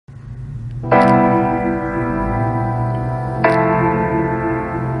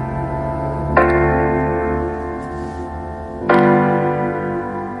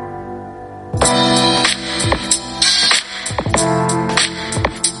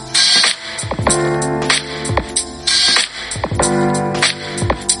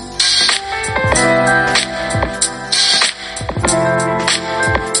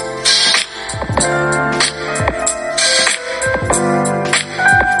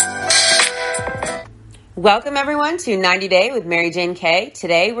Welcome everyone to 90 Day with Mary Jane K.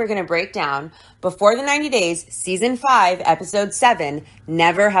 Today we're going to break down Before the 90 Days, Season 5, Episode 7,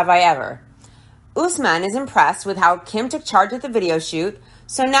 Never Have I Ever. Usman is impressed with how Kim took charge at the video shoot,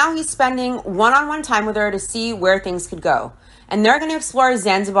 so now he's spending one-on-one time with her to see where things could go. And they're going to explore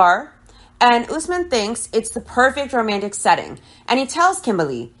Zanzibar, and Usman thinks it's the perfect romantic setting. And he tells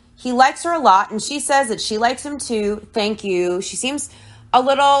Kimberly he likes her a lot, and she says that she likes him too. Thank you. She seems a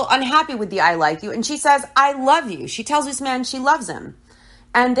little unhappy with the I like you. And she says, I love you. She tells Usman she loves him.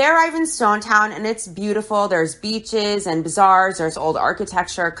 And they arrive in Stone Town and it's beautiful. There's beaches and bazaars. There's old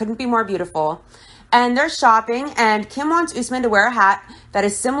architecture. Couldn't be more beautiful. And they're shopping and Kim wants Usman to wear a hat that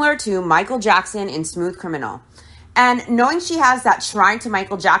is similar to Michael Jackson in Smooth Criminal. And knowing she has that shrine to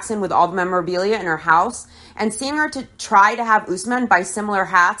Michael Jackson with all the memorabilia in her house and seeing her to try to have Usman buy similar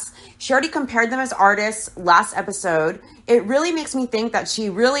hats, she already compared them as artists last episode. It really makes me think that she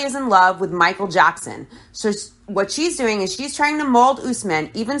really is in love with Michael Jackson. So what she's doing is she's trying to mold Usman,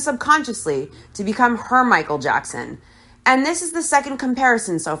 even subconsciously, to become her Michael Jackson. And this is the second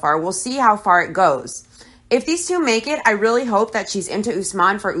comparison so far. We'll see how far it goes. If these two make it, I really hope that she's into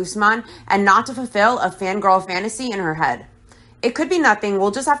Usman for Usman and not to fulfill a fangirl fantasy in her head. It could be nothing.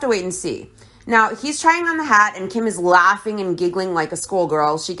 We'll just have to wait and see. Now, he's trying on the hat and Kim is laughing and giggling like a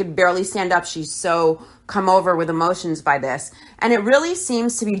schoolgirl. She could barely stand up. She's so come over with emotions by this. And it really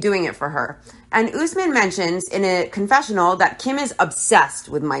seems to be doing it for her. And Usman mentions in a confessional that Kim is obsessed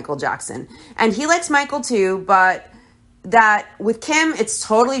with Michael Jackson. And he likes Michael too, but that with Kim, it's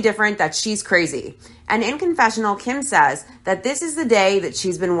totally different, that she's crazy. And in confessional, Kim says that this is the day that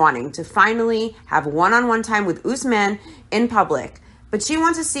she's been wanting, to finally have one-on-one time with Usman in public. But she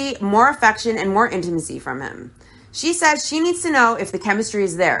wants to see more affection and more intimacy from him. She says she needs to know if the chemistry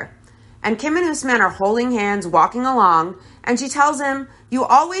is there. And Kim and Usman are holding hands, walking along, and she tells him, you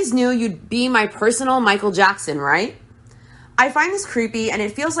always knew you'd be my personal Michael Jackson, right? I find this creepy, and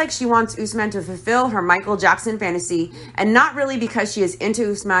it feels like she wants Usman to fulfill her Michael Jackson fantasy, and not really because she is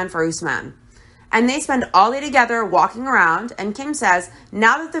into Usman for Usman. And they spend all day together walking around, and Kim says,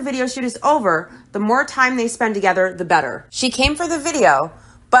 now that the video shoot is over, the more time they spend together, the better. She came for the video,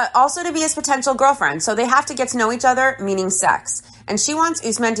 but also to be his potential girlfriend, so they have to get to know each other, meaning sex. And she wants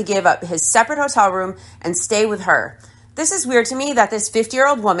Usman to give up his separate hotel room and stay with her. This is weird to me that this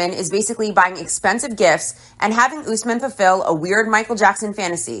 50-year-old woman is basically buying expensive gifts and having Usman fulfill a weird Michael Jackson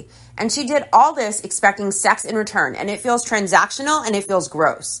fantasy. And she did all this expecting sex in return, and it feels transactional and it feels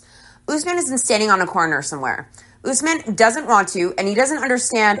gross. Usman isn't standing on a corner somewhere. Usman doesn't want to, and he doesn't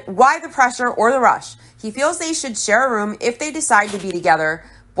understand why the pressure or the rush. He feels they should share a room if they decide to be together,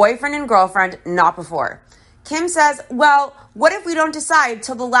 boyfriend and girlfriend, not before. Kim says, well, what if we don't decide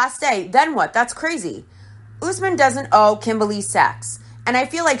till the last day? Then what? That's crazy. Usman doesn't owe Kimberly sex, and I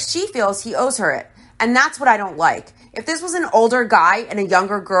feel like she feels he owes her it, and that's what I don't like. If this was an older guy and a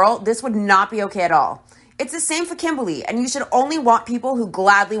younger girl, this would not be okay at all. It's the same for Kimberly, and you should only want people who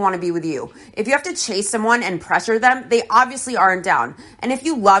gladly want to be with you. If you have to chase someone and pressure them, they obviously aren't down. And if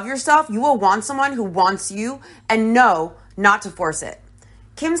you love yourself, you will want someone who wants you and know not to force it.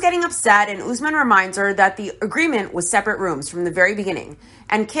 Kim's getting upset, and Usman reminds her that the agreement was separate rooms from the very beginning.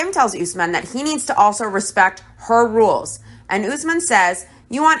 And Kim tells Usman that he needs to also respect her rules. And Usman says,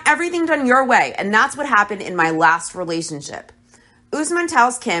 you want everything done your way, and that's what happened in my last relationship. Usman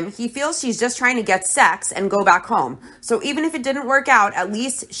tells Kim he feels she's just trying to get sex and go back home. So even if it didn't work out, at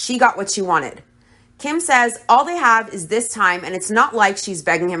least she got what she wanted. Kim says all they have is this time, and it's not like she's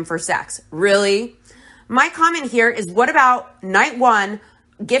begging him for sex. Really? My comment here is, what about night one,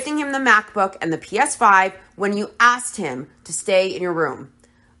 gifting him the MacBook and the PS5 when you asked him to stay in your room?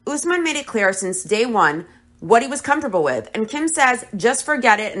 Usman made it clear since day one what he was comfortable with. And Kim says, just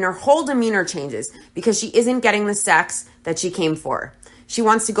forget it, and her whole demeanor changes because she isn't getting the sex that she came for. She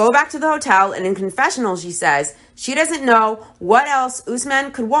wants to go back to the hotel, and in confessional, she says she doesn't know what else Usman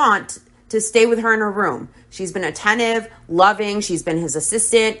could want to stay with her in her room. She's been attentive, loving, she's been his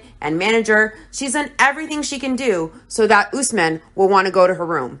assistant and manager. She's done everything she can do so that Usman will want to go to her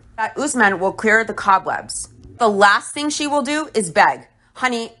room. That Usman will clear the cobwebs. The last thing she will do is beg.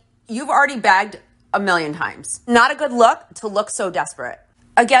 Honey, you've already begged 1,000,000 times. Not a good look to look so desperate.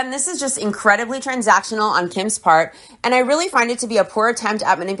 Again, this is just incredibly transactional on Kim's part, and I really find it to be a poor attempt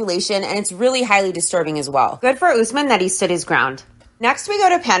at manipulation, and it's really highly disturbing as well. Good for Usman that he stood his ground. Next, we go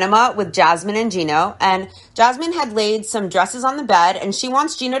to Panama with Jasmine and Gino, and Jasmine had laid some dresses on the bed, and she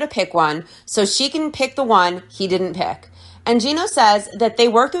wants Gino to pick one so she can pick the one he didn't pick. And Gino says that they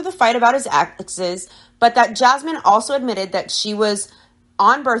worked through the fight about his exes, but that Jasmine also admitted that she was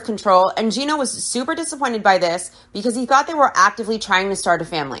on birth control, and Gino was super disappointed by this because he thought they were actively trying to start a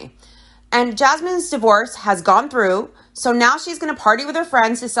family. And Jasmine's divorce has gone through, so now she's going to party with her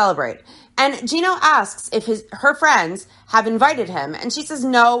friends to celebrate. And Gino asks if her friends have invited him, and she says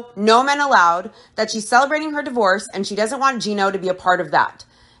no men allowed, that she's celebrating her divorce, and she doesn't want Gino to be a part of that.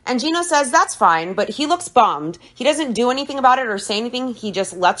 And Gino says that's fine, but he looks bummed. He doesn't do anything about it or say anything. He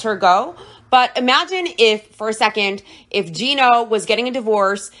just lets her go. But imagine if, for a second, if Gino was getting a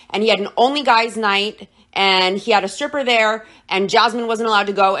divorce and he had an only guys night and he had a stripper there and Jasmine wasn't allowed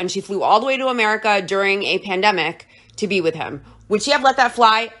to go and she flew all the way to America during a pandemic to be with him. Would she have let that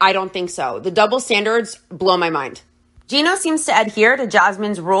fly? I don't think so. The double standards blow my mind. Gino seems to adhere to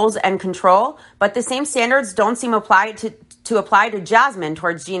Jasmine's rules and control, but the same standards don't seem apply to apply to Jasmine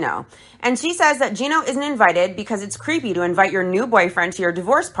towards Gino. And she says that Gino isn't invited because it's creepy to invite your new boyfriend to your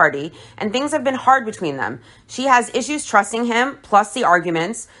divorce party, and things have been hard between them. She has issues trusting him, plus the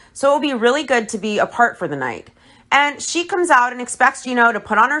arguments, so it will be really good to be apart for the night. And she comes out and expects Gino to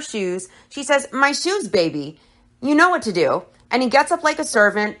put on her shoes. She says, "My shoes, baby. You know what to do." And he gets up like a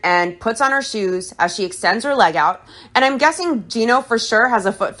servant and puts on her shoes as she extends her leg out. And I'm guessing Gino for sure has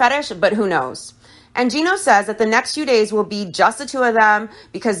a foot fetish, but who knows? And Gino says that the next few days will be just the two of them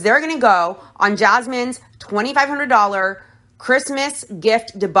because they're going to go on Jasmine's $2,500 Christmas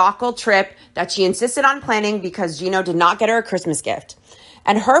gift debacle trip that she insisted on planning because Gino did not get her a Christmas gift.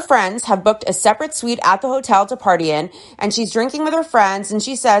 And her friends have booked a separate suite at the hotel to party in, and she's drinking with her friends, and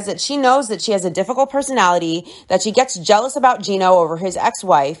she says that she knows that she has a difficult personality, that she gets jealous about Gino over his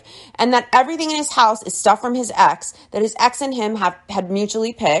ex-wife, and that everything in his house is stuff from his ex, that his ex and him had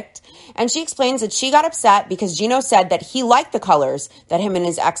mutually picked. And she explains that she got upset because Gino said that he liked the colors that him and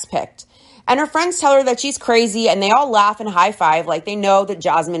his ex picked. And her friends tell her that she's crazy, and they all laugh and high-five like they know that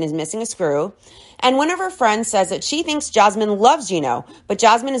Jasmine is missing a screw. And one of her friends says that she thinks Jasmine loves Gino, but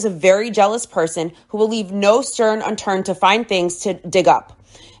Jasmine is a very jealous person who will leave no stone unturned to find things to dig up.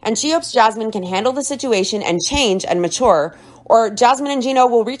 And she hopes Jasmine can handle the situation and change and mature, or Jasmine and Gino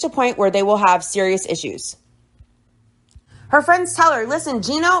will reach a point where they will have serious issues. Her friends tell her, listen,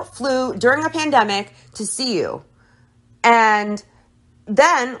 Gino flew during a pandemic to see you. And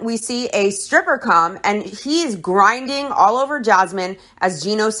then we see a stripper come, and he is grinding all over Jasmine as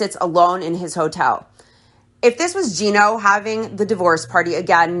Gino sits alone in his hotel. If this was Gino having the divorce party,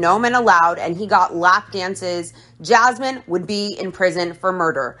 again, no men allowed, and he got lap dances, Jasmine would be in prison for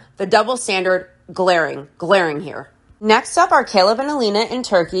murder. The double standard glaring here. Next up are Caleb and Alina in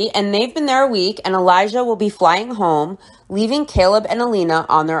Turkey, and they've been there a week, and Elijah will be flying home, leaving Caleb and Alina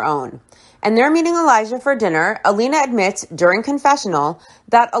on their own. And they're meeting Elijah for dinner. Alina admits during confessional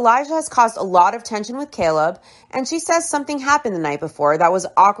that Elijah has caused a lot of tension with Caleb, and she says something happened the night before that was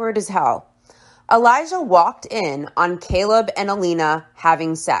awkward as hell. Elijah walked in on Caleb and Alina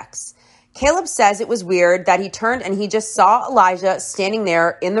having sex. Caleb says it was weird that he turned and he just saw Elijah standing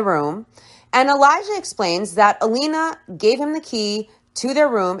there in the room. And Elijah explains that Alina gave him the key to their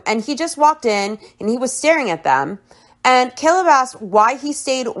room, and he just walked in and he was staring at them. And Caleb asked why he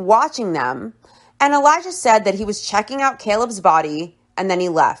stayed watching them. And Elijah said that he was checking out Caleb's body and then he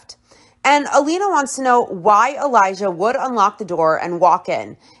left. And Alina wants to know why Elijah would unlock the door and walk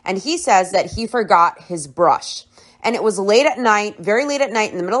in. And he says that he forgot his brush. And it was late at night, very late at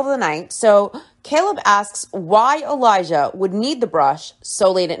night, in the middle of the night. So Caleb asks why Elijah would need the brush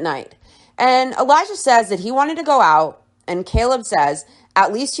so late at night. And Elijah says that he wanted to go out. And Caleb says,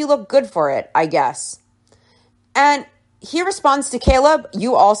 at least you look good for it, I guess. And he responds to Caleb,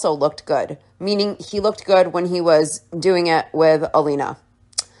 you also looked good, meaning he looked good when he was doing it with Alina.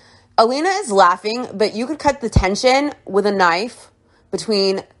 Alina is laughing, but you could cut the tension with a knife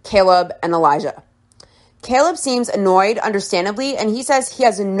between Caleb and Elijah. Caleb seems annoyed, understandably, and he says he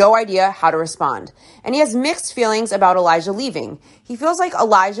has no idea how to respond. And he has mixed feelings about Elijah leaving. He feels like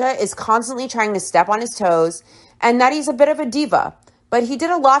Elijah is constantly trying to step on his toes and that he's a bit of a diva. But he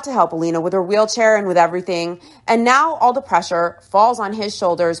did a lot to help Alina with her wheelchair and with everything. And now all the pressure falls on his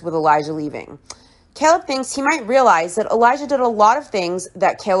shoulders with Elijah leaving. Caleb thinks he might realize that Elijah did a lot of things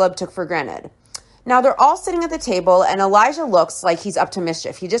that Caleb took for granted. Now they're all sitting at the table and Elijah looks like he's up to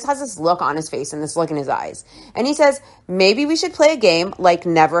mischief. He just has this look on his face and this look in his eyes. And he says, maybe we should play a game like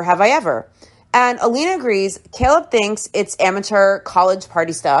Never Have I Ever. And Alina agrees. Caleb thinks it's amateur college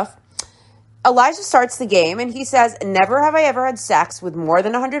party stuff. Elijah starts the game and he says, never have I ever had sex with more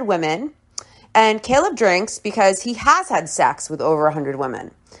than 100 women. And Caleb drinks because he has had sex with over 100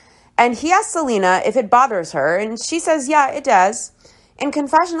 women. And he asks Alina if it bothers her, and she says, yeah, it does. In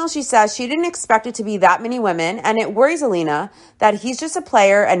confessional, she says she didn't expect it to be that many women, and it worries Alina that he's just a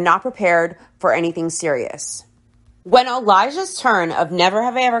player and not prepared for anything serious. When Elijah's turn of never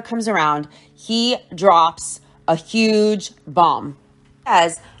have I ever comes around, he drops a huge bomb. He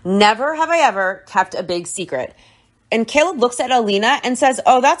says, never have I ever kept a big secret. And Caleb looks at Alina and says,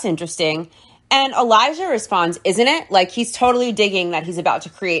 oh, that's interesting. And Elijah responds, isn't it? Like he's totally digging that he's about to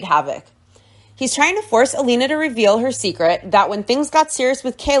create havoc. He's trying to force Alina to reveal her secret that when things got serious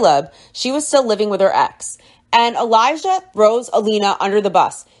with Caleb, she was still living with her ex. And Elijah throws Alina under the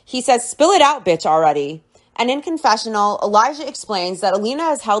bus. He says, spill it out, bitch, already. And in confessional, Elijah explains that Alina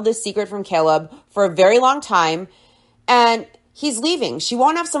has held this secret from Caleb for a very long time, and he's leaving. She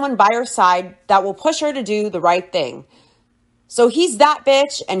won't have someone by her side that will push her to do the right thing. So he's that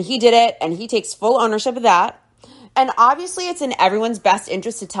bitch, and he did it, and he takes full ownership of that. And obviously, it's in everyone's best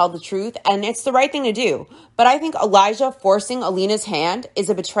interest to tell the truth, and it's the right thing to do. But I think Elijah forcing Alina's hand is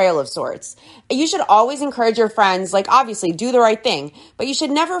a betrayal of sorts. You should always encourage your friends, like obviously, do the right thing, but you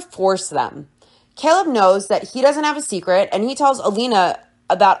should never force them. Caleb knows that he doesn't have a secret, and he tells Alina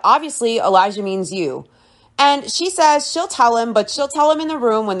that obviously Elijah means you. And she says she'll tell him, but she'll tell him in the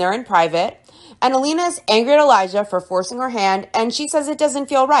room when they're in private. And Alina is angry at Elijah for forcing her hand, and she says it doesn't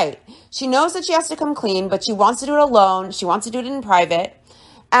feel right. She knows that she has to come clean, but she wants to do it alone. She wants to do it in private.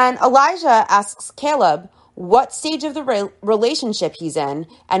 And Elijah asks Caleb what stage of the relationship he's in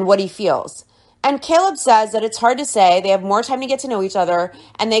and what he feels. And Caleb says that it's hard to say. They have more time to get to know each other,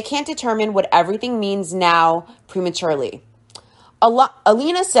 and they can't determine what everything means now prematurely.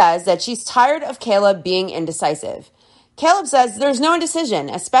 Alina says that she's tired of Caleb being indecisive. Caleb says there's no indecision,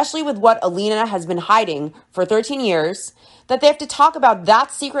 especially with what Alina has been hiding for 13 years, that they have to talk about that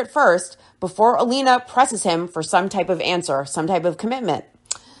secret first before Alina presses him for some type of answer, some type of commitment.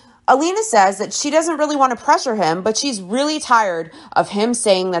 Alina says that she doesn't really want to pressure him, but she's really tired of him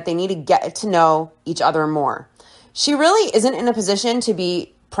saying that they need to get to know each other more. She really isn't in a position to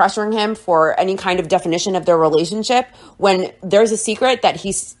be pressuring him for any kind of definition of their relationship when there's a secret that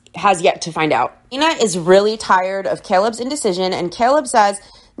he has yet to find out. Alina is really tired of Caleb's indecision, and Caleb says,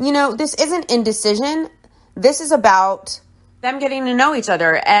 this isn't indecision. This is about them getting to know each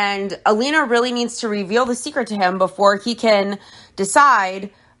other, and Alina really needs to reveal the secret to him before he can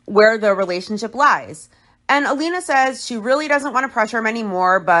decide where the relationship lies. And Alina says she really doesn't want to pressure him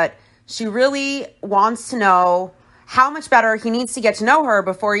anymore, but she really wants to know how much better he needs to get to know her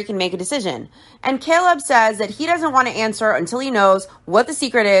before he can make a decision. And Caleb says that he doesn't want to answer until he knows what the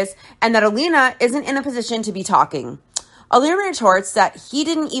secret is and that Alina isn't in a position to be talking. Alina retorts that he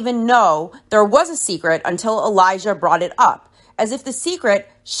didn't even know there was a secret until Elijah brought it up, as if the secret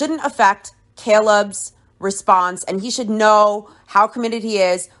shouldn't affect Caleb's response and he should know how committed he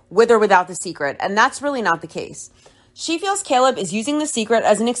is with or without the secret. And that's really not the case. She feels Caleb is using the secret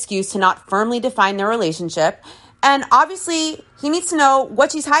as an excuse to not firmly define their relationship. And obviously, he needs to know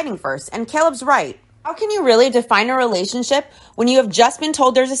what she's hiding first. And Caleb's right. How can you really define a relationship when you have just been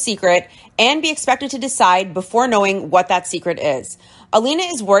told there's a secret and be expected to decide before knowing what that secret is? Alina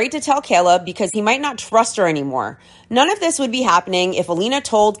is worried to tell Caleb because he might not trust her anymore. None of this would be happening if Alina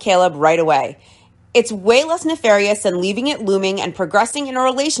told Caleb right away. It's way less nefarious than leaving it looming and progressing in a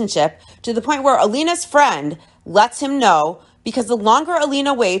relationship to the point where Alina's friend lets him know, because the longer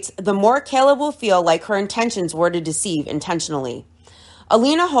Alina waits, the more Caleb will feel like her intentions were to deceive intentionally.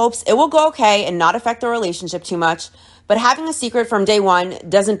 Alina hopes it will go okay and not affect the relationship too much, but having a secret from day one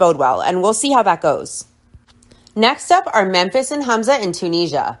doesn't bode well, and we'll see how that goes. Next up are Memphis and Hamza in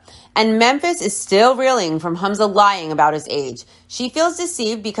Tunisia. And Memphis is still reeling from Hamza lying about his age. She feels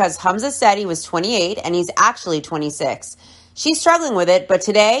deceived because Hamza said he was 28 and he's actually 26. She's struggling with it, but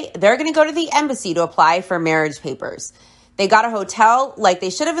today they're going to go to the embassy to apply for marriage papers. They got a hotel like they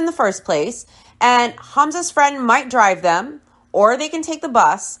should have in the first place, and Hamza's friend might drive them, or they can take the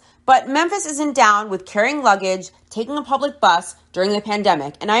bus, but Memphis isn't down with carrying luggage, taking a public bus during the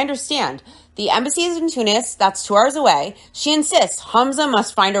pandemic, and I understand. The embassy is in Tunis, that's 2 hours away. She insists Hamza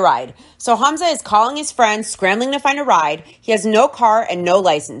must find a ride. So Hamza is calling his friends, scrambling to find a ride. He has no car and no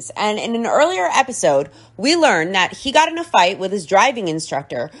license. And in an earlier episode, we learned that he got in a fight with his driving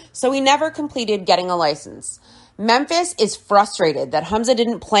instructor, so he never completed getting a license. Memphis is frustrated that Hamza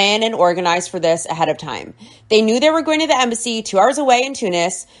didn't plan and organize for this ahead of time. They knew they were going to the embassy 2 hours away in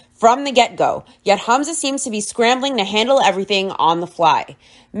Tunis from the get-go, yet Hamza seems to be scrambling to handle everything on the fly.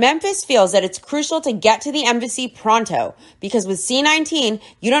 Memphis feels that it's crucial to get to the embassy pronto, because with C-19,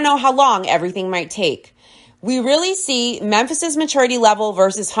 you don't know how long everything might take. We really see Memphis's maturity level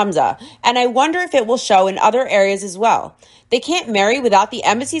versus Hamza, and I wonder if it will show in other areas as well. They can't marry without the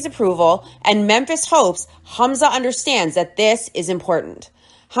embassy's approval, and Memphis hopes Hamza understands that this is important.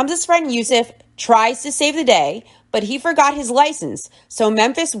 Hamza's friend Yusuf tries to save the day, but he forgot his license, so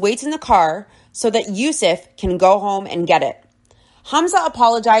Memphis waits in the car so that Yusuf can go home and get it. Hamza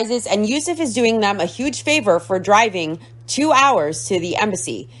apologizes, and Yusuf is doing them a huge favor for driving 2 hours to the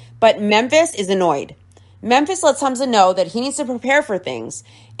embassy, but Memphis is annoyed. Memphis lets Hamza know that he needs to prepare for things.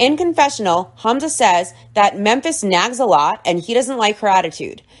 In confessional, Hamza says that Memphis nags a lot and he doesn't like her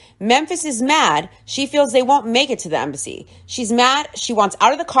attitude. Memphis is mad. She feels they won't make it to the embassy. She's mad. She wants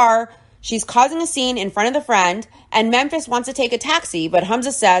out of the car. She's causing a scene in front of the friend, and Memphis wants to take a taxi, but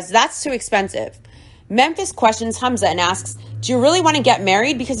Hamza says that's too expensive. Memphis questions Hamza and asks, "Do you really want to get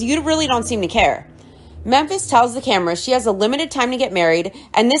married? Because you really don't seem to care." Memphis tells the camera she has a limited time to get married,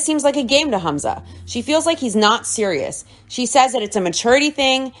 and this seems like a game to Hamza. She feels like he's not serious. She says that it's a maturity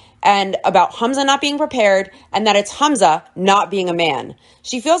thing and about Hamza not being prepared, and that it's Hamza not being a man.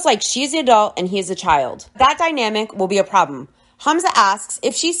 She feels like she's the adult and he is a child. That dynamic will be a problem. Hamza asks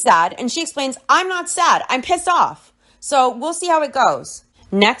if she's sad, and she explains, "I'm not sad, I'm pissed off." So we'll see how it goes.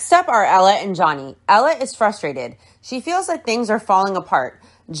 Next up are Ella and Johnny. Ella is frustrated. She feels like things are falling apart.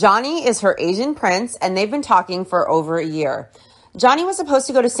 Johnny is her Asian prince, and they've been talking for over a year. Johnny was supposed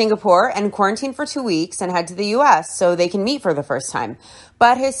to go to Singapore and quarantine for 2 weeks and head to the US so they can meet for the first time.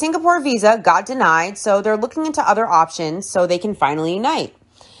 But his Singapore visa got denied, so they're looking into other options so they can finally unite.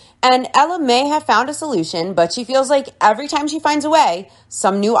 And Ella may have found a solution, but she feels like every time she finds a way,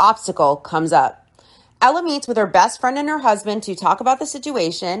 some new obstacle comes up. Ella meets with her best friend and her husband to talk about the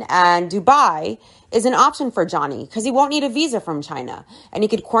situation, and Dubai is an option for Johnny because he won't need a visa from China, and he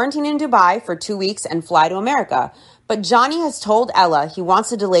could quarantine in Dubai for 2 weeks and fly to America. But Johnny has told Ella he wants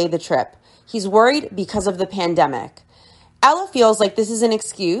to delay the trip. He's worried because of the pandemic. Ella feels like this is an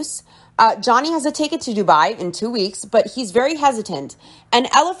excuse. Johnny has a ticket to Dubai in 2 weeks, but he's very hesitant. And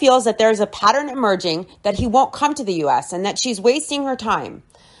Ella feels that there's a pattern emerging that he won't come to the US and that she's wasting her time.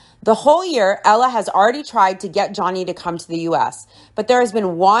 The whole year, Ella has already tried to get Johnny to come to the US, but there has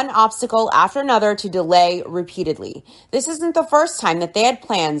been one obstacle after another to delay repeatedly. This isn't the first time that they had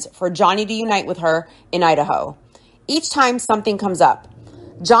plans for Johnny to unite with her in Idaho. Each time something comes up.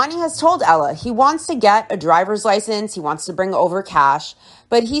 Johnny has told Ella he wants to get a driver's license, he wants to bring over cash,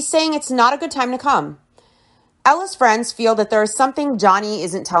 but he's saying it's not a good time to come. Ella's friends feel that there is something Johnny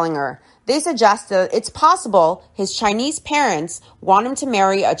isn't telling her. They suggest that it's possible his Chinese parents want him to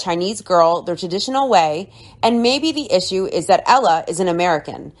marry a Chinese girl the traditional way, and maybe the issue is that Ella is an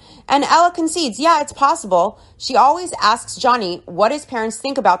American. And Ella concedes, yeah, it's possible. She always asks Johnny what his parents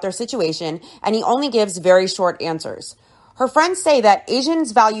think about their situation, and he only gives very short answers. Her friends say that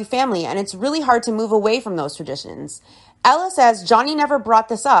Asians value family, and it's really hard to move away from those traditions. Ella says Johnny never brought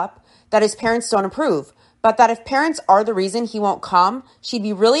this up, that his parents don't approve, but that if parents are the reason he won't come, she'd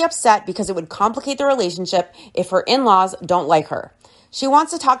be really upset because it would complicate the relationship if her in-laws don't like her. She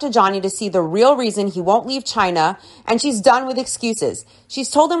wants to talk to Johnny to see the real reason he won't leave China, and she's done with excuses. She's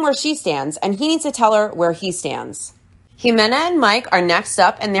told him where she stands, and he needs to tell her where he stands. Jimena and Mike are next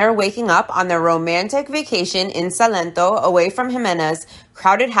up, and they're waking up on their romantic vacation in Salento, away from Jimena's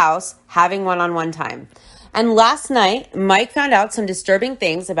crowded house, having one-on-one time. And last night, Mike found out some disturbing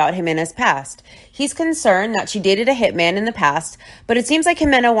things about Jimena's past. He's concerned that she dated a hitman in the past, but it seems like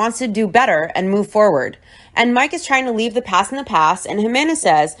Jimena wants to do better and move forward. And Mike is trying to leave the past in the past, and Jimena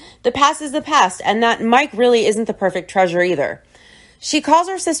says the past is the past and that Mike really isn't the perfect treasure either. She calls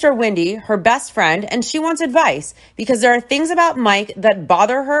her sister Wendy, her best friend, and she wants advice because there are things about Mike that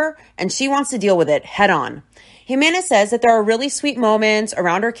bother her and she wants to deal with it head on. Jimena says that there are really sweet moments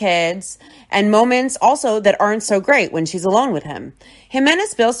around her kids and moments also that aren't so great when she's alone with him. Jimena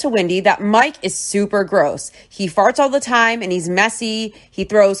spills to Wendy that Mike is super gross. He farts all the time and he's messy. He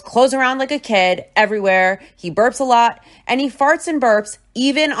throws clothes around like a kid everywhere. He burps a lot and he farts and burps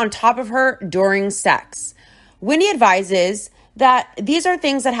even on top of her during sex. Wendy advises that these are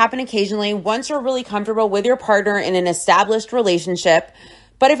things that happen occasionally once you're really comfortable with your partner in an established relationship.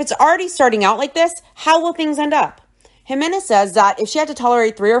 But if it's already starting out like this, how will things end up? Jimena says that if she had to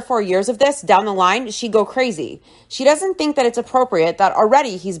tolerate 3 or 4 years of this down the line, she'd go crazy. She doesn't think that it's appropriate that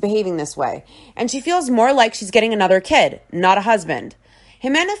already he's behaving this way. And she feels more like she's getting another kid, not a husband.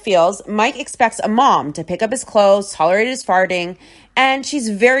 Jimena feels Mike expects a mom to pick up his clothes, tolerate his farting, and she's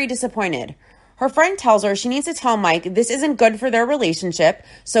very disappointed. Her friend tells her she needs to tell Mike this isn't good for their relationship,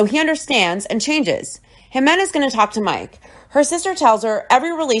 so he understands and changes. Jimena's going to talk to Mike. Her sister tells her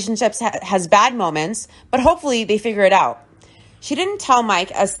every relationship has bad moments, but hopefully they figure it out. She didn't tell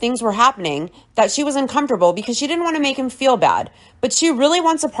Mike as things were happening that she was uncomfortable because she didn't want to make him feel bad, but she really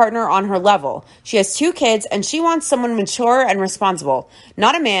wants a partner on her level. She has 2 kids and she wants someone mature and responsible,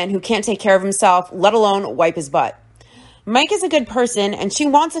 not a man who can't take care of himself, let alone wipe his butt. Mike is a good person and she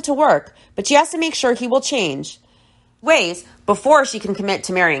wants it to work, but she has to make sure he will change ways before she can commit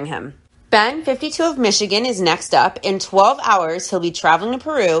to marrying him. Ben, 52 of Michigan, is next up. In 12 hours, he'll be traveling to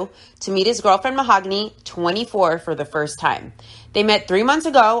Peru to meet his girlfriend Mahogany, 24, for the first time. They met 3 months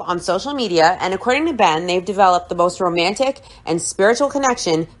ago on social media, and according to Ben, they've developed the most romantic and spiritual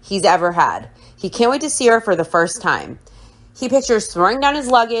connection he's ever had. He can't wait to see her for the first time. He pictures throwing down his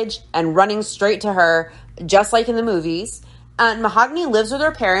luggage and running straight to her, just like in the movies. And Mahogany lives with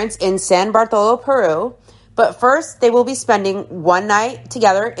her parents in San Bartolo, Peru. But first, they will be spending one night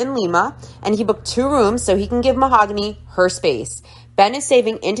together in Lima, and he booked 2 rooms so he can give Mahogany her space. Ben is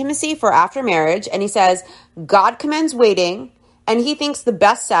saving intimacy for after marriage, and he says God commends waiting, and he thinks the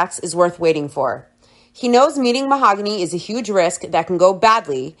best sex is worth waiting for. He knows meeting Mahogany is a huge risk that can go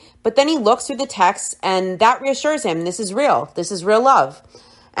badly, but then he looks through the texts, and that reassures him this is real. This is real love.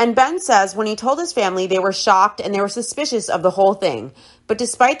 And Ben says when he told his family, they were shocked and they were suspicious of the whole thing. But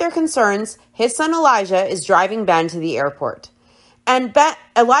despite their concerns, his son Elijah is driving Ben to the airport. And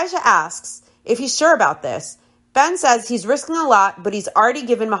Elijah asks if he's sure about this. Ben says he's risking a lot, but he's already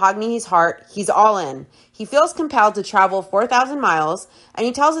given Mahogany his heart. He's all in. He feels compelled to travel 4,000 miles, and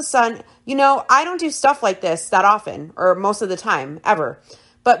he tells his son, I don't do stuff like this that often, or most of the time, ever.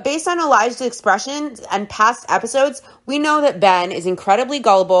 But based on Elijah's expressions and past episodes, we know that Ben is incredibly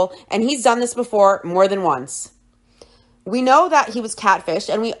gullible, and he's done this before more than once. We know that he was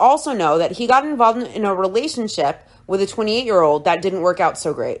catfished, and we also know that he got involved in a relationship with a 28-year-old that didn't work out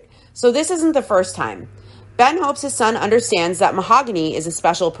so great. So this isn't the first time. Ben hopes his son understands that Mahogany is a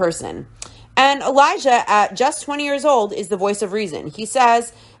special person. And Elijah, at just 20 years old, is the voice of reason. He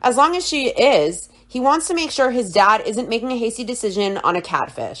says, as long as she is, he wants to make sure his dad isn't making a hasty decision on a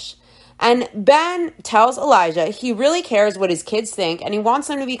catfish. And Ben tells Elijah he really cares what his kids think and he wants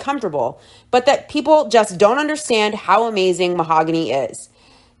them to be comfortable, but that people just don't understand how amazing Mahogany is.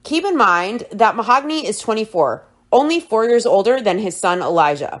 Keep in mind that Mahogany is 24, only 4 years older than his son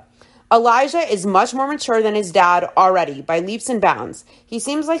Elijah. Elijah is much more mature than his dad already by leaps and bounds. He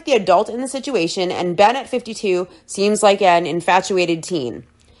seems like the adult in the situation, and Ben at 52 seems like an infatuated teen.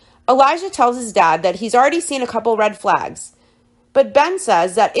 Elijah tells his dad that he's already seen a couple red flags. But Ben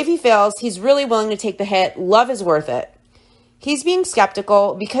says that if he fails, he's really willing to take the hit. Love is worth it. He's being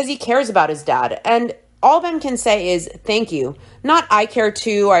skeptical because he cares about his dad. And all Ben can say is, thank you. Not, I care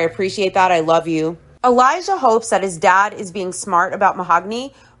too, I appreciate that, I love you. Elijah hopes that his dad is being smart about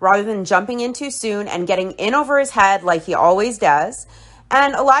Mahogany rather than jumping in too soon and getting in over his head like he always does.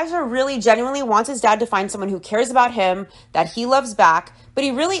 And Elijah really genuinely wants his dad to find someone who cares about him, that he loves back, but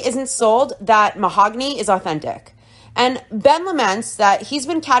he really isn't sold that Mahogany is authentic. And Ben laments that he's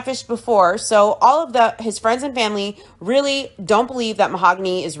been catfished before, so all of his friends and family really don't believe that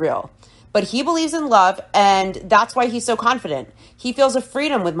Mahogany is real. But he believes in love, and that's why he's so confident. He feels a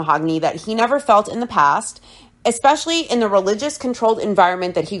freedom with Mahogany that he never felt in the past, especially in the religious controlled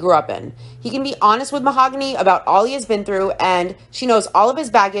environment that he grew up in. He can be honest with Mahogany about all he has been through, and she knows all of his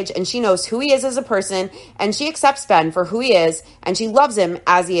baggage, and she knows who he is as a person, and she accepts Ben for who he is, and she loves him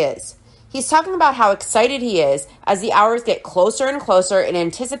as he is. He's talking about how excited he is as the hours get closer and closer in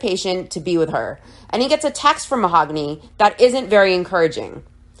anticipation to be with her. And he gets a text from Mahogany that isn't very encouraging.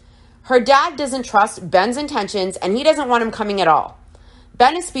 Her dad doesn't trust Ben's intentions, and he doesn't want him coming at all.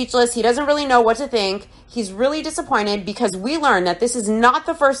 Ben is speechless. He doesn't really know what to think. He's really disappointed because we learn that this is not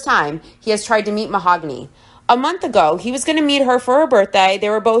the first time he has tried to meet Mahogany. A month ago, he was going to meet her for her birthday. They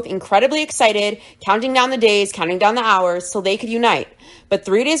were both incredibly excited, counting down the days, counting down the hours so they could unite. But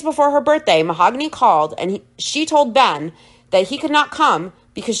 3 days before her birthday, Mahogany called and she told Ben that he could not come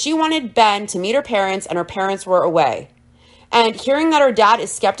because she wanted Ben to meet her parents and her parents were away. And hearing that her dad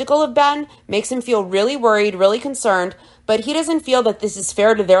is skeptical of Ben makes him feel really worried, really concerned, but he doesn't feel that this is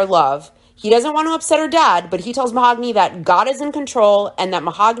fair to their love. He doesn't want to upset her dad, but he tells Mahogany that God is in control and that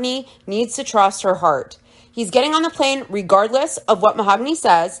Mahogany needs to trust her heart. He's getting on the plane regardless of what Mahogany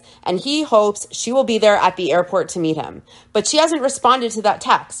says, and he hopes she will be there at the airport to meet him. But she hasn't responded to that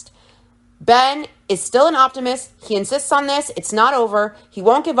text. Ben is still an optimist. He insists on this. It's not over. He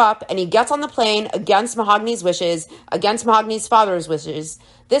won't give up, and he gets on the plane against Mahogany's wishes, against Mahogany's father's wishes.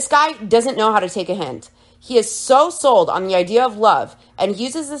 This guy doesn't know how to take a hint. He is so sold on the idea of love and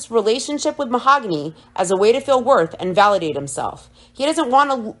uses this relationship with Mahogany as a way to feel worth and validate himself. He doesn't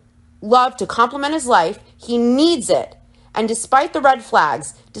want love to complement his life. He needs it. And despite the red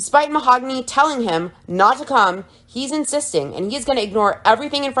flags, despite Mahogany telling him not to come, he's insisting, and he's going to ignore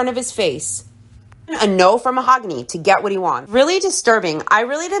everything in front of his face. A no from Mahogany to get what he wants. Really disturbing. I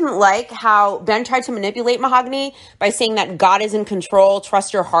really didn't like how Ben tried to manipulate Mahogany by saying that God is in control,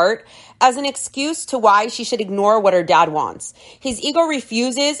 trust your heart, as an excuse to why she should ignore what her dad wants. His ego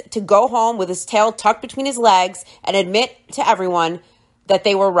refuses to go home with his tail tucked between his legs and admit to everyone that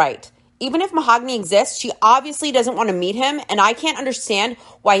they were right. Even if Mahogany exists, she obviously doesn't want to meet him, and I can't understand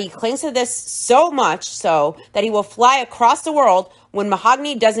why he clings to this so much so that he will fly across the world when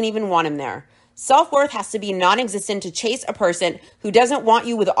Mahogany doesn't even want him there. Self-worth has to be non-existent to chase a person who doesn't want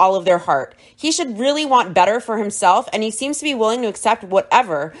you with all of their heart. He should really want better for himself, and he seems to be willing to accept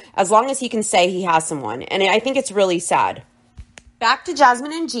whatever as long as he can say he has someone, and I think it's really sad. Back to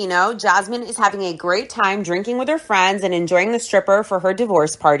Jasmine and Gino. Jasmine is having a great time drinking with her friends and enjoying the stripper for her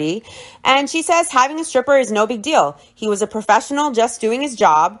divorce party. And she says having a stripper is no big deal. He was a professional just doing his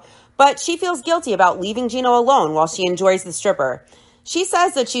job, but she feels guilty about leaving Gino alone while she enjoys the stripper. She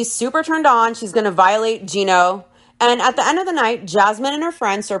says that she's super turned on. She's going to violate Gino. And at the end of the night, Jasmine and her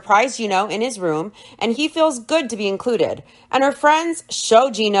friends surprise Gino in his room, and he feels good to be included. And her friends show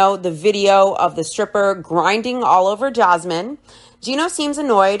Gino the video of the stripper grinding all over Jasmine. Gino seems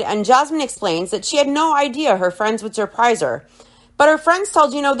annoyed, and Jasmine explains that she had no idea her friends would surprise her. But her friends tell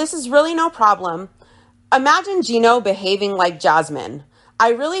Gino this is really no problem. Imagine Gino behaving like Jasmine. I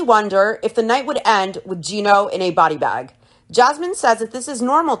really wonder if the night would end with Gino in a body bag. Jasmine says that this is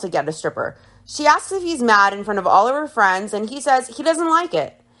normal to get a stripper. She asks if he's mad in front of all of her friends, and he says he doesn't like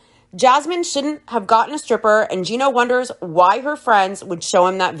it. Jasmine shouldn't have gotten a stripper, and Gino wonders why her friends would show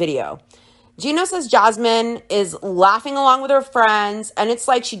him that video. Gino says Jasmine is laughing along with her friends, and it's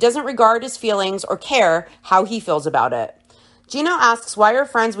like she doesn't regard his feelings or care how he feels about it. Gino asks why her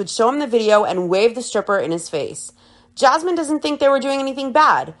friends would show him the video and wave the stripper in his face. Jasmine doesn't think they were doing anything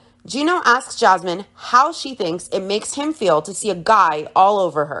bad. Gino asks Jasmine how she thinks it makes him feel to see a guy all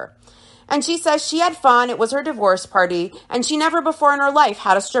over her. And she says she had fun, it was her divorce party, and she never before in her life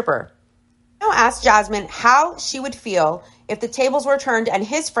had a stripper. Gino asks Jasmine how she would feel if the tables were turned and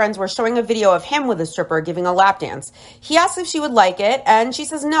his friends were showing a video of him with a stripper giving a lap dance. He asks if she would like it, and she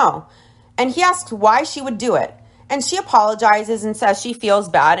says no. And he asks why she would do it. And she apologizes and says she feels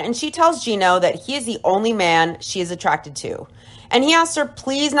bad, and she tells Gino that he is the only man she is attracted to. And he asks her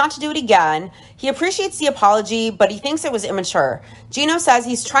please not to do it again. He appreciates the apology, but he thinks it was immature. Gino says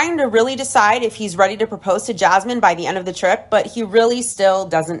he's trying to really decide if he's ready to propose to Jasmine by the end of the trip, but he really still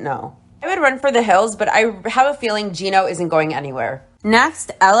doesn't know. I would run for the hills, but I have a feeling Gino isn't going anywhere.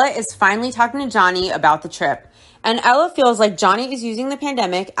 Next, Ella is finally talking to Johnny about the trip. And Ella feels like Johnny is using the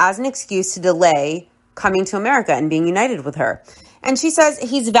pandemic as an excuse to delay coming to America and being united with her. And she says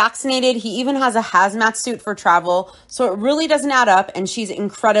he's vaccinated. He even has a hazmat suit for travel. So it really doesn't add up, and she's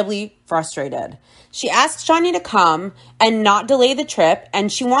incredibly frustrated. She asks Johnny to come and not delay the trip,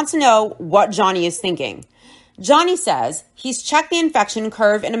 and she wants to know what Johnny is thinking. Johnny says he's checked the infection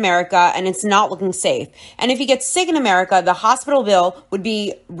curve in America and it's not looking safe. And if he gets sick in America, the hospital bill would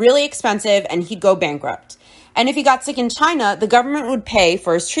be really expensive and he'd go bankrupt. And if he got sick in China, the government would pay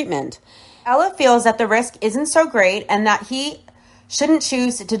for his treatment. Ella feels that the risk isn't so great and that he shouldn't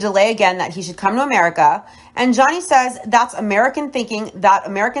choose to delay again, that he should come to America. And Johnny says that's American thinking, that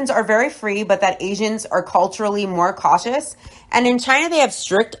Americans are very free, but that Asians are culturally more cautious. And in China, they have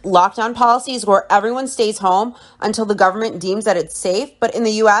strict lockdown policies where everyone stays home until the government deems that it's safe. But in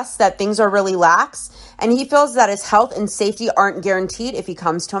the US, that things are really lax. And he feels that his health and safety aren't guaranteed if he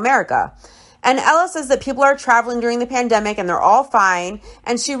comes to America. And Ella says that people are traveling during the pandemic and they're all fine.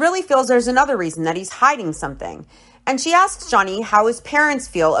 And she really feels there's another reason, that he's hiding something. And she asks Johnny how his parents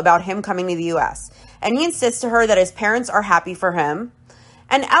feel about him coming to the U.S. And he insists to her that his parents are happy for him.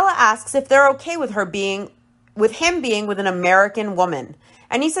 And Ella asks if they're okay with him being with an American woman.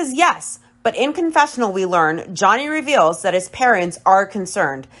 And he says yes. But in confessional, we learn Johnny reveals that his parents are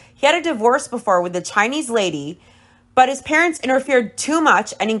concerned. He had a divorce before with a Chinese lady, but his parents interfered too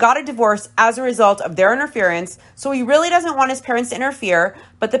much and he got a divorce as a result of their interference. So he really doesn't want his parents to interfere,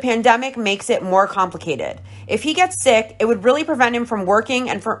 but the pandemic makes it more complicated. If he gets sick, it would really prevent him from working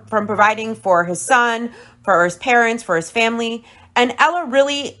and from providing for his son, for his parents, for his family. And Ella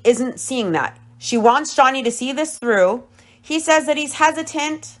really isn't seeing that. She wants Johnny to see this through. He says that he's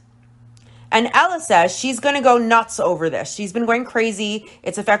hesitant, And Ella says she's going to go nuts over this. She's been going crazy.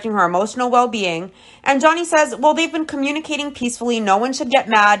 It's affecting her emotional well-being. And Johnny says, well, they've been communicating peacefully. No one should get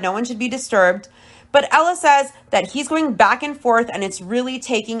mad. No one should be disturbed. But Ella says that he's going back and forth and it's really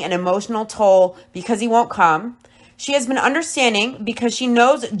taking an emotional toll because he won't come. She has been understanding because she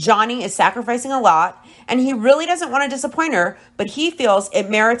knows Johnny is sacrificing a lot and he really doesn't want to disappoint her, but he feels it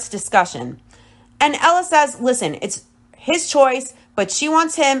merits discussion. And Ella says, listen, it's his choice, but she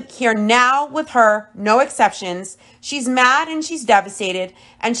wants him here now with her, no exceptions. She's mad and she's devastated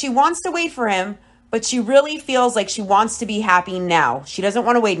and she wants to wait for him, but she really feels like she wants to be happy now. She doesn't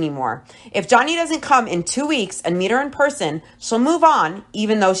want to wait anymore. If Johnny doesn't come in 2 weeks and meet her in person, she'll move on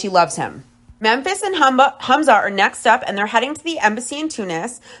even though she loves him. Memphis and Hamza are next up and they're heading to the embassy in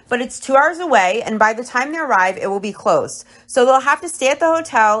Tunis, but it's 2 hours away and by the time they arrive, it will be closed. So they'll have to stay at the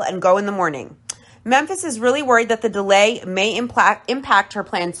hotel and go in the morning. Memphis is really worried that the delay may impact her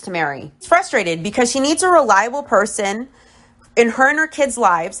plans to marry. She's frustrated because she needs a reliable person in her and her kids'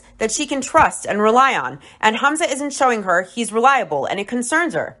 lives that she can trust and rely on. And Hamza isn't showing her he's reliable and it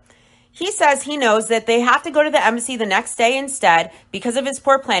concerns her. He says he knows that they have to go to the embassy the next day instead because of his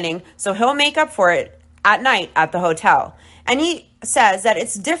poor planning, so he'll make up for it at night at the hotel. And he says that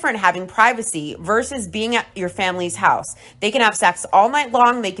it's different having privacy versus being at your family's house. They can have sex all night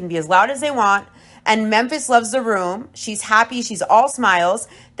long. They can be as loud as they want. And Memphis loves the room. She's happy. She's all smiles.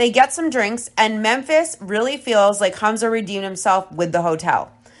 They get some drinks, and Memphis really feels like Hamza redeemed himself with the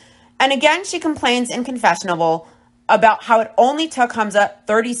hotel. And again, she complains in confessional about how it only took Hamza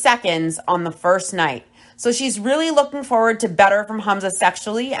 30 seconds on the first night. So she's really looking forward to better from Hamza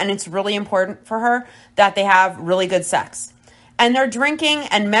sexually, and it's really important for her that they have really good sex. And they're drinking,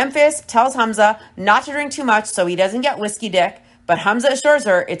 and Memphis tells Hamza not to drink too much so he doesn't get whiskey dick, but Hamza assures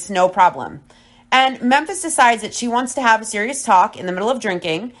her it's no problem. And Memphis decides that she wants to have a serious talk in the middle of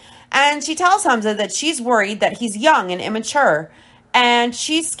drinking. And she tells Hamza that she's worried that he's young and immature. And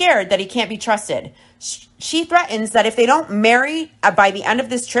she's scared that he can't be trusted. She threatens that if they don't marry by the end of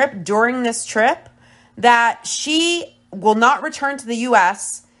this trip, during this trip, that she will not return to the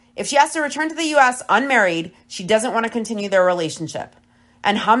U.S. If she has to return to the U.S. unmarried, she doesn't want to continue their relationship.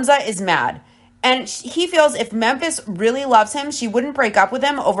 And Hamza is mad. And he feels if Memphis really loves him, she wouldn't break up with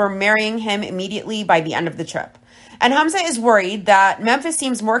him over marrying him immediately by the end of the trip. And Hamza is worried that Memphis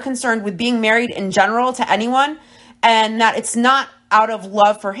seems more concerned with being married in general to anyone and that it's not out of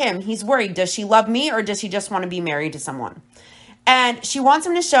love for him. He's worried, does she love me or does she just want to be married to someone? And she wants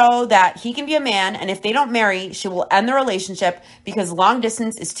him to show that he can be a man, and if they don't marry, she will end the relationship because long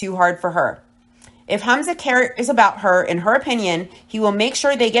distance is too hard for her. If Hamza cares about her, in her opinion, he will make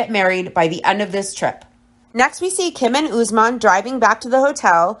sure they get married by the end of this trip. Next, we see Kim and Usman driving back to the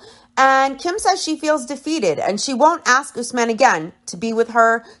hotel, and Kim says she feels defeated and she won't ask Usman again to be with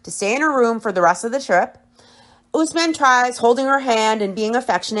her, to stay in her room for the rest of the trip. Usman tries holding her hand and being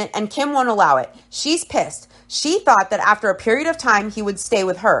affectionate, and Kim won't allow it. She's pissed. She thought that after a period of time, he would stay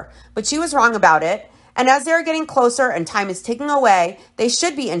with her, but she was wrong about it. And as they're getting closer and time is ticking away, they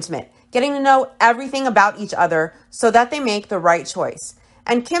should be intimate, getting to know everything about each other so that they make the right choice.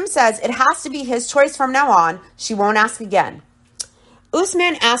 And Kim says it has to be his choice from now on. She won't ask again.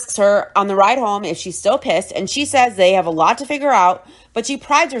 Usman asks her on the ride home if she's still pissed, and she says they have a lot to figure out, but she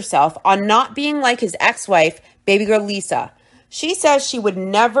prides herself on not being like his ex-wife, baby girl Lisa. She says she would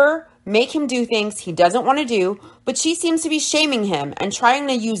never make him do things he doesn't want to do, but she seems to be shaming him and trying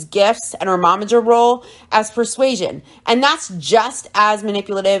to use gifts and her momager role as persuasion. And that's just as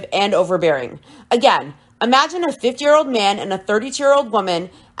manipulative and overbearing. Again, imagine a 50-year-old man and a 32-year-old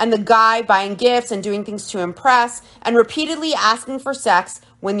woman and the guy buying gifts and doing things to impress and repeatedly asking for sex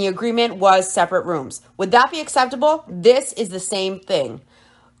when the agreement was separate rooms. Would that be acceptable? This is the same thing.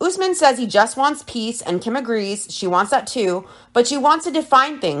 Usman says he just wants peace, and Kim agrees. She wants that too, but she wants to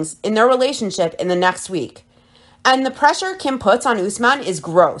define things in their relationship in the next week. And the pressure Kim puts on Usman is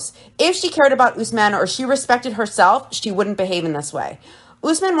gross. If she cared about Usman or she respected herself, she wouldn't behave in this way.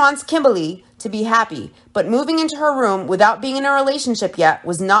 Usman wants Kimberly to be happy, but moving into her room without being in a relationship yet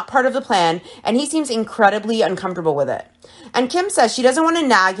was not part of the plan, and he seems incredibly uncomfortable with it. And Kim says she doesn't want to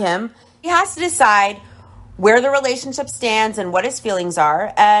nag him. He has to decide where the relationship stands and what his feelings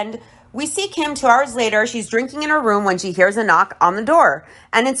are. And we see Kim 2 hours later. She's drinking in her room when she hears a knock on the door,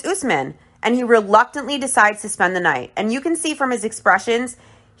 and it's Usman. And he reluctantly decides to spend the night. And you can see from his expressions,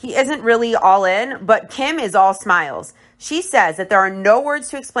 he isn't really all in, but Kim is all smiles. She says that there are no words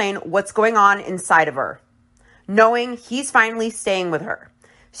to explain what's going on inside of her, knowing he's finally staying with her.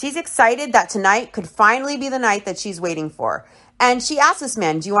 She's excited that tonight could finally be the night that she's waiting for. And she asks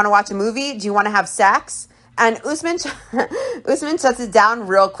Usman, do you want to watch a movie? Do you want to have sex? And Usman shuts it down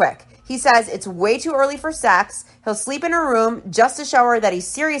real quick. He says it's way too early for sex. He'll sleep in her room just to show her that he's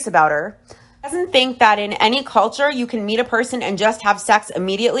serious about her. He doesn't think that in any culture you can meet a person and just have sex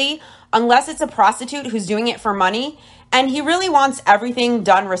immediately unless it's a prostitute who's doing it for money. And he really wants everything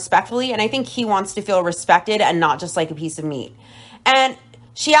done respectfully. And I think he wants to feel respected and not just like a piece of meat. And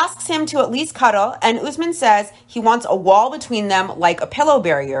she asks him to at least cuddle. And Usman says he wants a wall between them like a pillow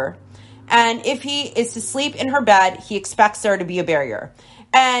barrier. And if he is to sleep in her bed, he expects there to be a barrier.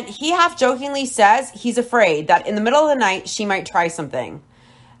 And he half jokingly says he's afraid that in the middle of the night, she might try something.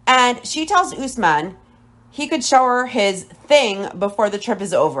 And she tells Usman he could show her his thing before the trip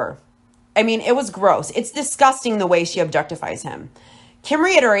is over. I mean, it was gross. It's disgusting the way she objectifies him. Kim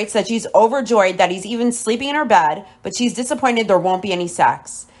reiterates that she's overjoyed that he's even sleeping in her bed, but she's disappointed there won't be any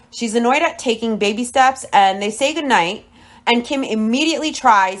sex. She's annoyed at taking baby steps, and they say goodnight, and Kim immediately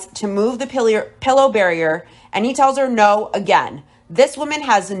tries to move the pillow barrier, and he tells her no again. This woman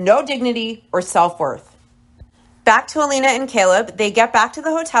has no dignity or self-worth. Back to Alina and Caleb. They get back to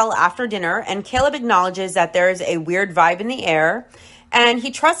the hotel after dinner, and Caleb acknowledges that there is a weird vibe in the air, and he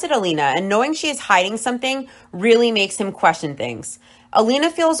trusted Alina, and knowing she is hiding something really makes him question things.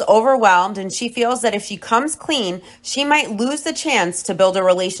 Alina feels overwhelmed, and she feels that if she comes clean, she might lose the chance to build a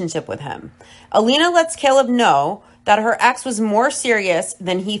relationship with him. Alina lets Caleb know that her ex was more serious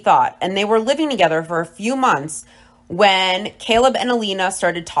than he thought, and they were living together for a few months when Caleb and Alina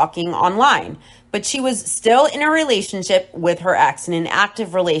started talking online. But she was still in a relationship with her ex, in an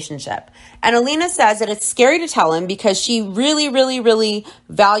active relationship. And Alina says that it's scary to tell him because she really, really, really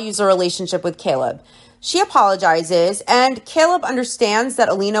values a relationship with Caleb. She apologizes, and Caleb understands that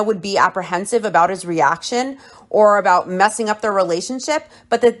Alina would be apprehensive about his reaction or about messing up their relationship,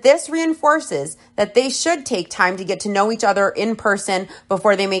 but that this reinforces that they should take time to get to know each other in person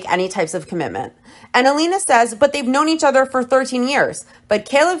before they make any types of commitment. And Alina says, but they've known each other for 13 years. But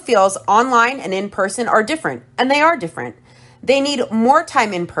Caleb feels online and in person are different, and they are different. They need more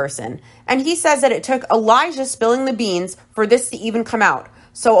time in person. And he says that it took Elijah spilling the beans for this to even come out.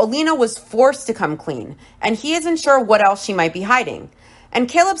 So Alina was forced to come clean, and he isn't sure what else she might be hiding. And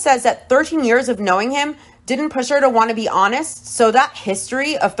Caleb says that 13 years of knowing him didn't push her to want to be honest, so that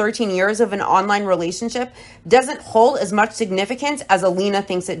history of 13 years of an online relationship doesn't hold as much significance as Alina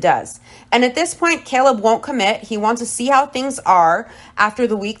thinks it does. And at this point, Caleb won't commit. He wants to see how things are after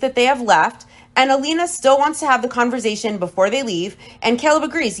the week that they have left. And Alina still wants to have the conversation before they leave. And Caleb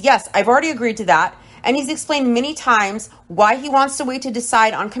agrees, yes, I've already agreed to that. And he's explained many times why he wants to wait to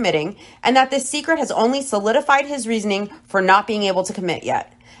decide on committing, and that this secret has only solidified his reasoning for not being able to commit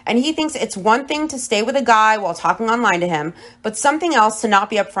yet. And he thinks it's one thing to stay with a guy while talking online to him, but something else to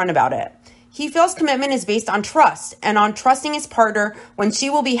not be upfront about it. He feels commitment is based on trust and on trusting his partner when she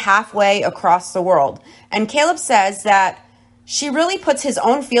will be halfway across the world. And Caleb says that she really puts his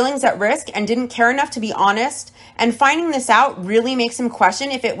own feelings at risk and didn't care enough to be honest. And finding this out really makes him question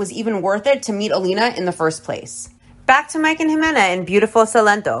if it was even worth it to meet Alina in the first place. Back to Mike and Jimena in beautiful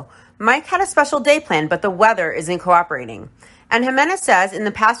Salento. Mike had a special day planned, but the weather isn't cooperating. And Jimena says in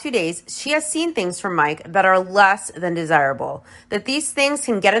the past few days, she has seen things from Mike that are less than desirable, that these things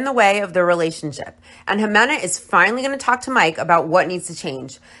can get in the way of their relationship. And Jimena is finally going to talk to Mike about what needs to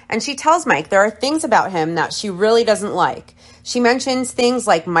change. And she tells Mike there are things about him that she really doesn't like. She mentions things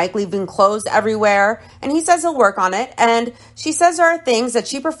like Mike leaving clothes everywhere, and he says he'll work on it. And she says there are things that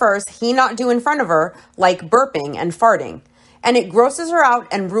she prefers he not do in front of her, like burping and farting. And it grosses her out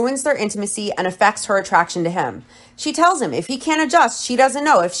and ruins their intimacy and affects her attraction to him. She tells him if he can't adjust, she doesn't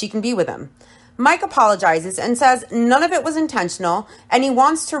know if she can be with him. Mike apologizes and says none of it was intentional, and he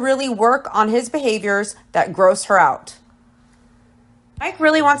wants to really work on his behaviors that gross her out. Mike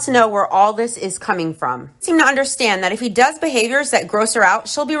really wants to know where all this is coming from. He seems to understand that if he does behaviors that gross her out,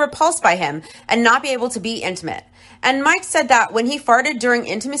 she'll be repulsed by him and not be able to be intimate. And Mike said that when he farted during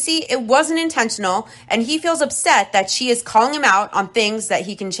intimacy, it wasn't intentional, and he feels upset that she is calling him out on things that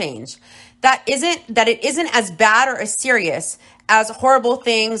he can change. That it isn't as bad or as serious as horrible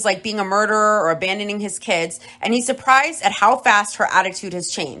things like being a murderer or abandoning his kids, and he's surprised at how fast her attitude has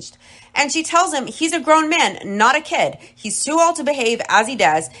changed. And she tells him he's a grown man, not a kid. He's too old to behave as he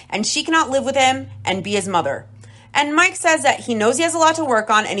does, and she cannot live with him and be his mother. And Mike says that he knows he has a lot to work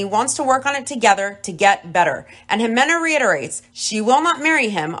on, and he wants to work on it together to get better. And Jimena reiterates she will not marry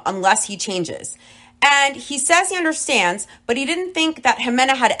him unless he changes. And he says he understands, but he didn't think that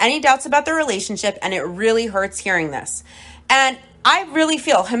Jimena had any doubts about their relationship, and it really hurts hearing this. And I really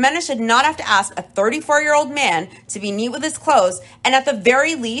feel Jimenez should not have to ask a 34-year-old man to be neat with his clothes, and at the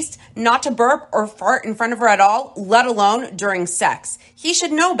very least, not to burp or fart in front of her at all, let alone during sex. He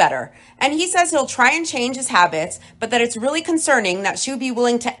should know better. And he says he'll try and change his habits, but that it's really concerning that she would be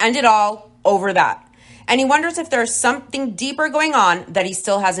willing to end it all over that. And he wonders if there's something deeper going on that he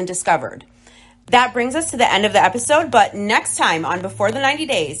still hasn't discovered. That brings us to the end of the episode, but next time on Before the 90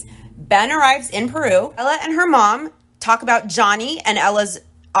 Days, Ben arrives in Peru. Ella and her mom talk about Johnny and Ella's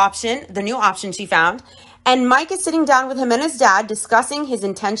option, the new option she found. And Mike is sitting down with him and his dad discussing his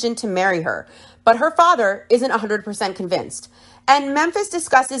intention to marry her. But her father isn't 100% convinced. And Memphis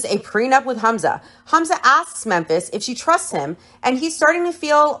discusses a prenup with Hamza. Hamza asks Memphis if she trusts him, and he's starting to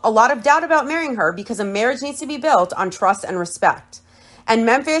feel a lot of doubt about marrying her because a marriage needs to be built on trust and respect. And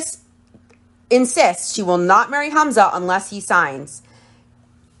Memphis insists she will not marry Hamza unless he signs.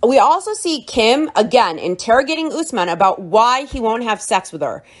 We also see Kim, again, interrogating Usman about why he won't have sex with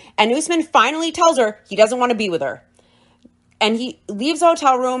her. And Usman finally tells her he doesn't want to be with her. And he leaves the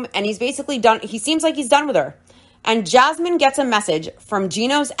hotel room, and he's basically done. He seems like he's done with her. And Jasmine gets a message from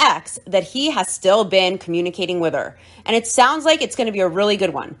Gino's ex that he has still been communicating with her. And it sounds like it's going to be a really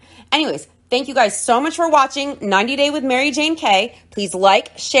good one. Anyways, thank you guys so much for watching 90 Day with Mary Jane K. Please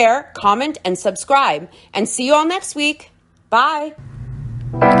like, share, comment, and subscribe. And see you all next week. Bye.